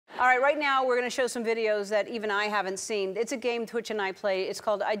All right, right now we're going to show some videos that even I haven't seen. It's a game Twitch and I play. It's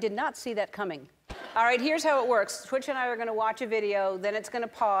called I Did Not See That Coming. All right, here's how it works. Twitch and I are going to watch a video, then it's going to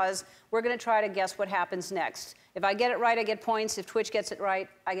pause. We're going to try to guess what happens next. If I get it right, I get points. If Twitch gets it right,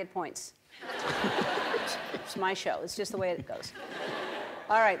 I get points. It's my show. It's just the way it goes.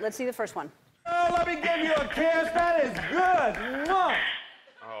 All right, let's see the first one. Oh, let me give you a kiss. That is good. Mwah.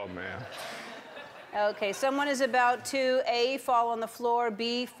 Oh, man. Okay, someone is about to A, fall on the floor,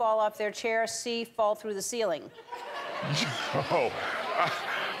 B, fall off their chair, C, fall through the ceiling. Oh.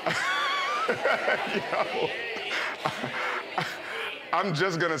 Yo. I'm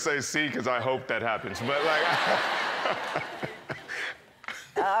just gonna say C because I hope that happens, but like.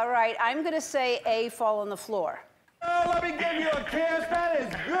 All right, I'm gonna say A, fall on the floor. Oh, let me give you a kiss. That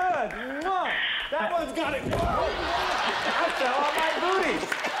is good. Mwah. That one's got it. Whoa. I fell on my booty.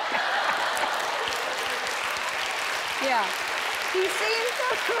 Yeah.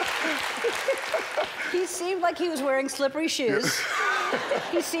 He seemed like he was wearing slippery shoes.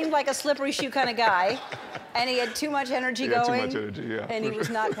 He seemed like a slippery shoe kind of guy. And he had too much energy going. Too much energy, yeah. And he was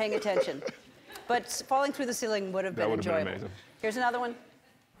not paying attention. But falling through the ceiling would have been enjoyable. Been amazing. Here's another one.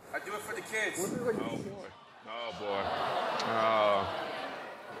 I do it for the kids. Oh, boy. Oh, boy. Oh.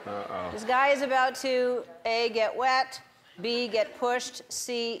 Uh-oh. This guy is about to A, get wet, B, get pushed,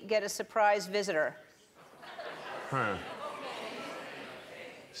 C, get a surprise visitor. Huh.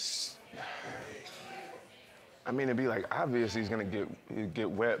 I mean, it'd be like obvious he's gonna get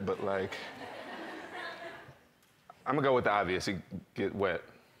wet, but like, I'm gonna go with the obvious. He get wet.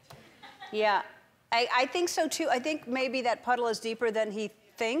 Yeah, I think so too. I think maybe that puddle is deeper than he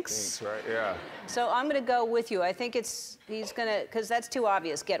thinks. Right? Yeah. So I'm gonna go with you. I think he's gonna, because that's too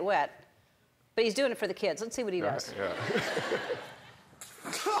obvious. Get wet, but he's doing it for the kids. Let's see what he does. Yeah.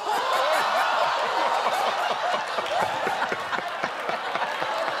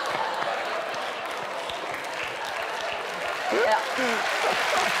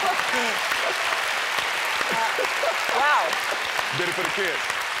 Wow. Did it for the kids.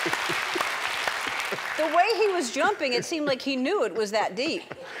 The way he was jumping, it seemed like he knew it was that deep.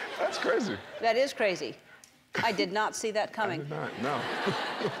 That's crazy. That is crazy. I did not see that coming. I did not, no.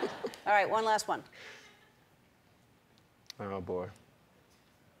 All right, one last one. Oh, boy.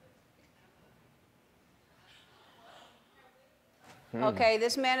 Okay,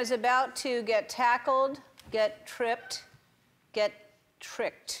 this man is about to get tackled, get tripped, get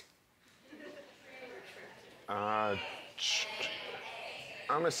tricked. I'm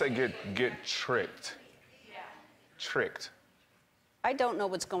gonna say get tricked. Tricked. I don't know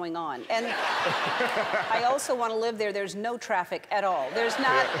what's going on. And I also want to live there. There's no traffic at all. There's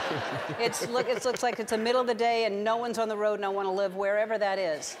not, it looks like it's the middle of the day and no one's on the road and I want to live wherever that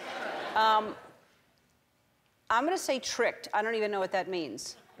is. I'm going to say tricked. I don't even know what that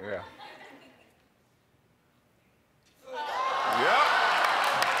means. Yeah. Yep.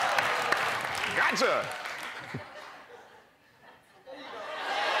 Gotcha.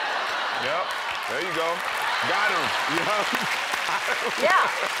 Yep. There you go. Got him. Yep. Yeah.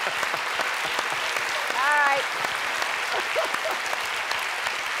 All right.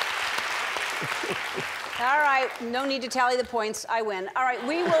 All right. No need to tally the points. I win. All right.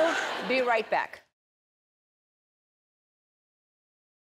 We will be right back.